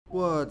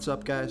What's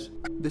up, guys?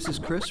 This is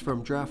Chris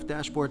from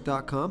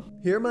DraftDashboard.com.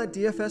 Here are my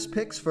DFS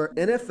picks for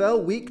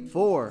NFL Week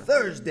 4.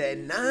 Thursday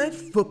Night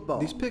Football.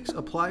 These picks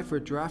apply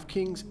for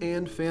DraftKings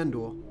and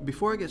FanDuel.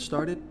 Before I get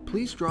started,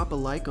 please drop a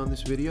like on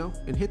this video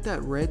and hit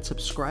that red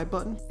subscribe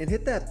button and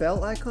hit that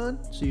bell icon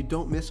so you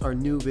don't miss our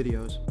new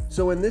videos.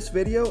 So in this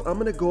video, I'm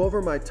going to go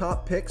over my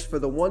top picks for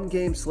the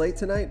one-game slate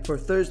tonight for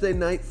Thursday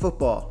Night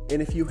Football.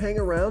 And if you hang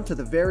around to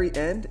the very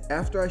end,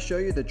 after I show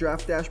you the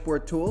Draft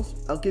Dashboard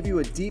tools, I'll give you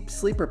a deep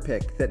sleeper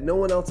pick that no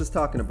one else is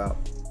talking about.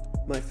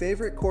 My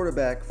favorite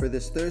quarterback for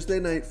this Thursday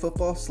Night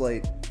Football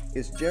slate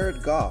is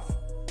Jared Goff,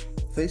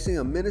 facing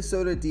a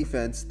Minnesota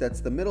defense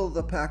that's the middle of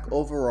the pack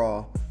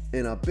overall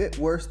and a bit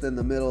worse than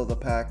the middle of the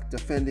pack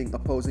defending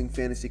opposing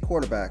fantasy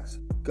quarterbacks.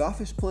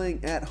 Goff is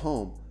playing at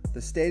home.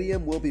 The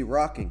stadium will be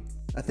rocking.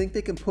 I think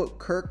they can put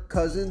Kirk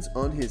Cousins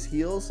on his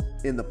heels,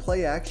 and the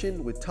play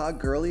action with Todd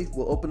Gurley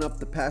will open up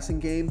the passing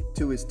game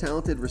to his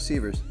talented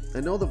receivers.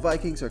 I know the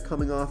Vikings are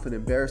coming off an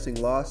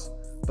embarrassing loss,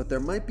 but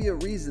there might be a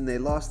reason they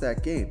lost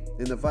that game,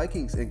 and the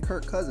Vikings and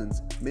Kirk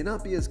Cousins may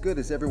not be as good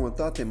as everyone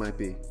thought they might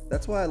be.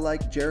 That's why I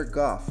like Jared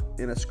Goff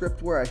in a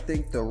script where I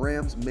think the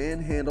Rams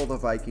manhandle the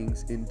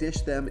Vikings and dish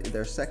them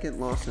their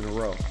second loss in a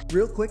row.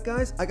 Real quick,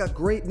 guys, I got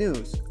great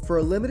news. For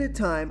a limited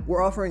time,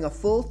 we're offering a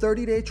full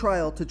 30-day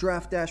trial to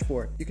Draft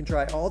Dashboard. You can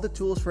try all the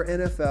tools for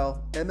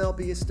NFL, MLB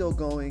is still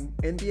going,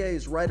 NBA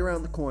is right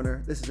around the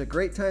corner. This is a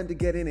great time to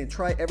get in and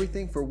try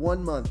everything for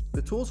 1 month.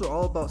 The tools are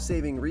all about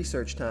saving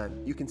research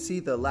time. You can see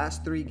the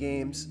last 3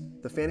 games,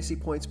 the fantasy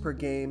points per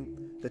game,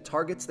 the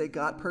targets they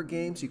got per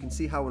game, so you can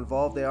see how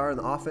involved they are in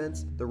the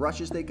offense, the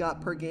rushes they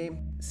got per game.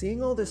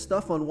 Seeing all this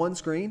stuff on one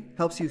screen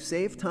helps you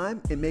save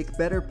time and make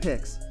better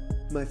picks.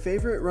 My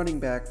favorite running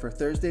back for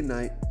Thursday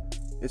night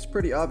is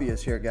pretty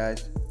obvious here,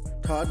 guys.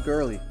 Todd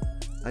Gurley.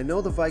 I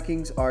know the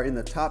Vikings are in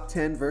the top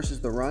 10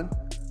 versus the run,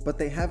 but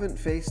they haven't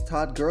faced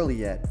Todd Gurley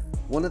yet,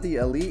 one of the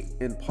elite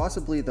and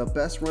possibly the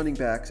best running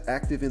backs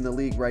active in the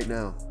league right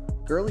now.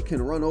 Gurley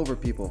can run over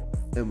people,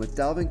 and with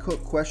Dalvin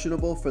Cook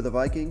questionable for the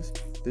Vikings,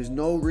 there's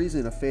no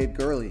reason to fade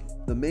Gurley.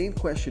 The main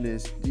question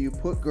is, do you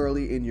put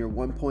Gurley in your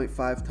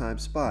 1.5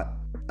 times spot?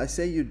 I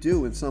say you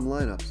do in some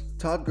lineups.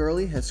 Todd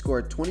Gurley has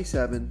scored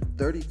 27,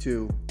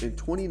 32, and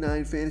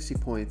 29 fantasy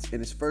points in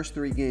his first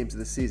 3 games of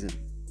the season,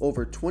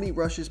 over 20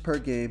 rushes per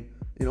game,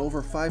 and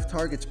over 5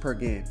 targets per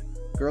game.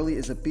 Gurley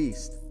is a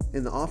beast,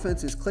 and the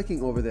offense is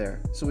clicking over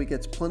there, so he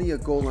gets plenty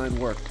of goal line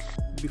work.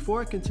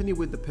 Before I continue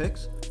with the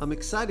picks, I'm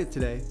excited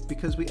today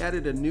because we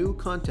added a new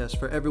contest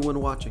for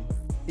everyone watching.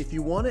 If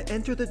you want to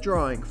enter the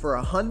drawing for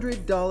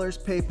 $100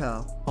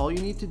 PayPal, all you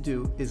need to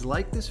do is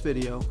like this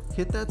video,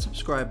 hit that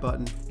subscribe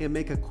button, and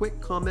make a quick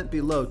comment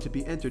below to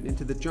be entered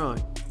into the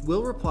drawing.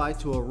 We'll reply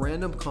to a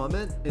random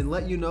comment and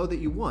let you know that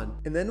you won.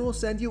 And then we'll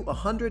send you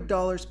 $100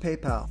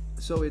 PayPal.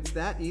 So it's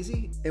that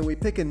easy, and we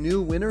pick a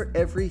new winner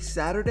every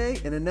Saturday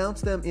and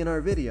announce them in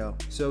our video.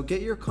 So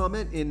get your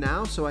comment in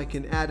now so I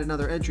can add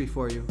another entry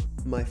for you.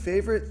 My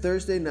favorite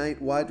Thursday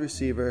night wide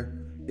receiver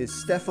is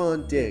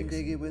Stefon Diggs.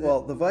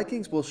 Well, the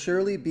Vikings will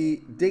surely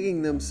be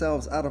digging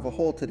themselves out of a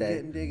hole today.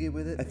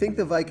 I think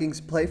the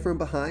Vikings play from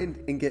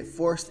behind and get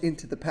forced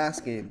into the pass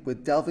game,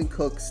 with Dalvin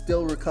Cook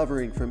still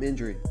recovering from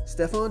injury.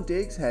 Stefon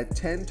Diggs had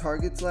 10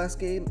 targets last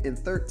game and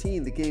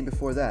 13 the game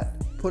before that,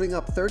 putting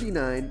up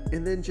 39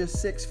 and then just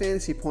 6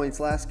 fantasy points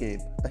last game.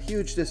 A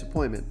huge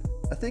disappointment.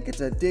 I think it's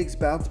a Diggs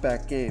bounce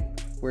back game,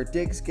 where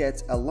Diggs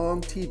gets a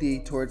long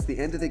TD towards the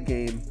end of the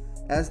game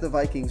as the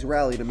Vikings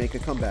rally to make a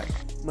comeback.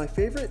 My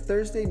favorite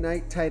Thursday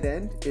night tight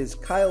end is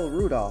Kyle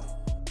Rudolph.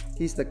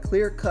 He's the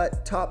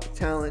clear-cut top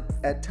talent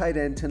at tight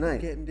end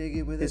tonight.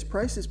 His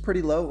price is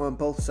pretty low on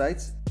both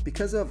sites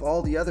because of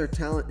all the other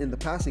talent in the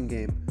passing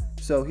game,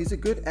 so he's a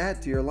good add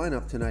to your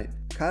lineup tonight.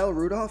 Kyle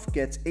Rudolph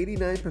gets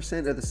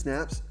 89% of the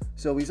snaps,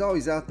 so he's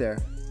always out there,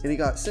 and he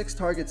got 6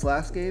 targets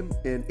last game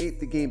and 8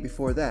 the game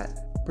before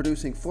that,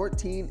 producing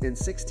 14 and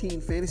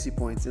 16 fantasy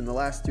points in the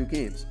last 2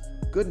 games.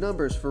 Good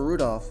numbers for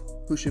Rudolph,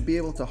 who should be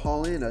able to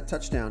haul in a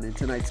touchdown in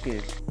tonight's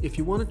game. If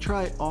you want to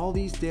try all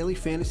these daily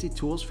fantasy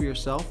tools for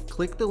yourself,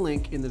 click the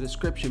link in the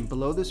description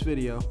below this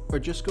video or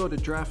just go to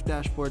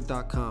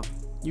draftdashboard.com.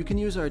 You can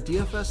use our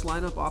DFS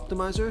lineup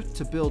optimizer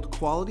to build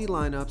quality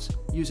lineups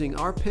using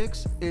our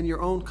picks and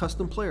your own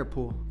custom player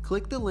pool.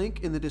 Click the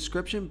link in the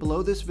description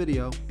below this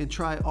video and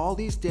try all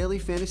these daily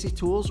fantasy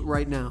tools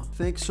right now.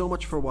 Thanks so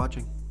much for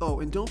watching. Oh,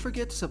 and don't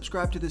forget to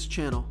subscribe to this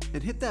channel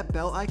and hit that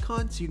bell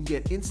icon so you can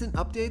get instant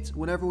updates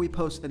whenever we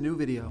post a new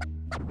video.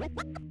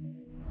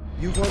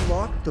 You've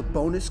unlocked the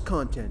bonus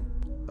content.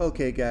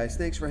 Okay guys,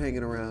 thanks for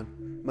hanging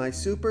around. My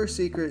super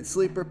secret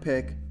sleeper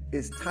pick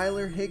is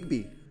Tyler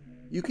Higbee.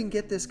 You can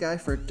get this guy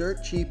for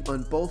dirt cheap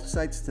on both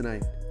sites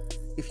tonight.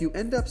 If you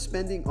end up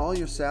spending all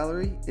your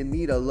salary and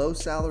need a low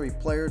salary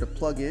player to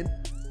plug in,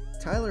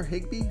 Tyler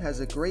Higbee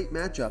has a great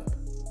matchup,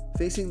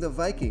 facing the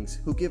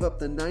Vikings, who give up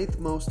the 9th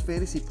most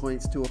fantasy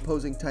points to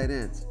opposing tight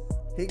ends.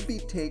 Higbee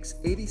takes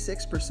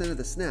 86% of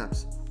the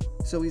snaps,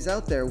 so he's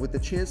out there with the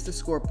chance to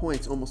score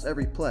points almost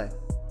every play.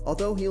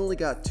 Although he only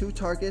got 2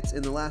 targets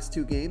in the last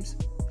 2 games,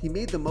 he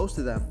made the most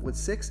of them with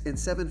 6 and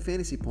 7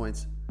 fantasy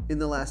points in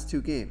the last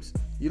 2 games.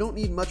 You don't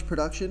need much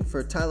production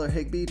for Tyler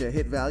Higbee to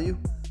hit value,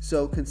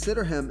 so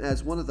consider him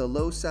as one of the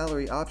low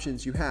salary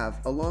options you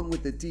have, along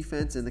with the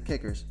defense and the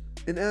kickers.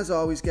 And as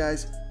always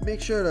guys,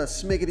 make sure to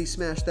smiggity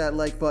smash that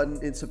like button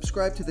and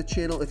subscribe to the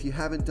channel if you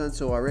haven't done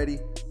so already.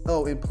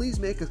 Oh, and please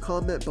make a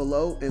comment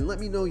below and let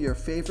me know your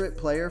favorite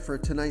player for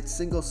tonight's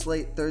single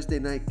slate Thursday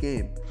night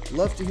game.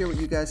 Love to hear what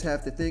you guys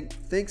have to think.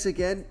 Thanks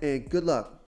again and good luck.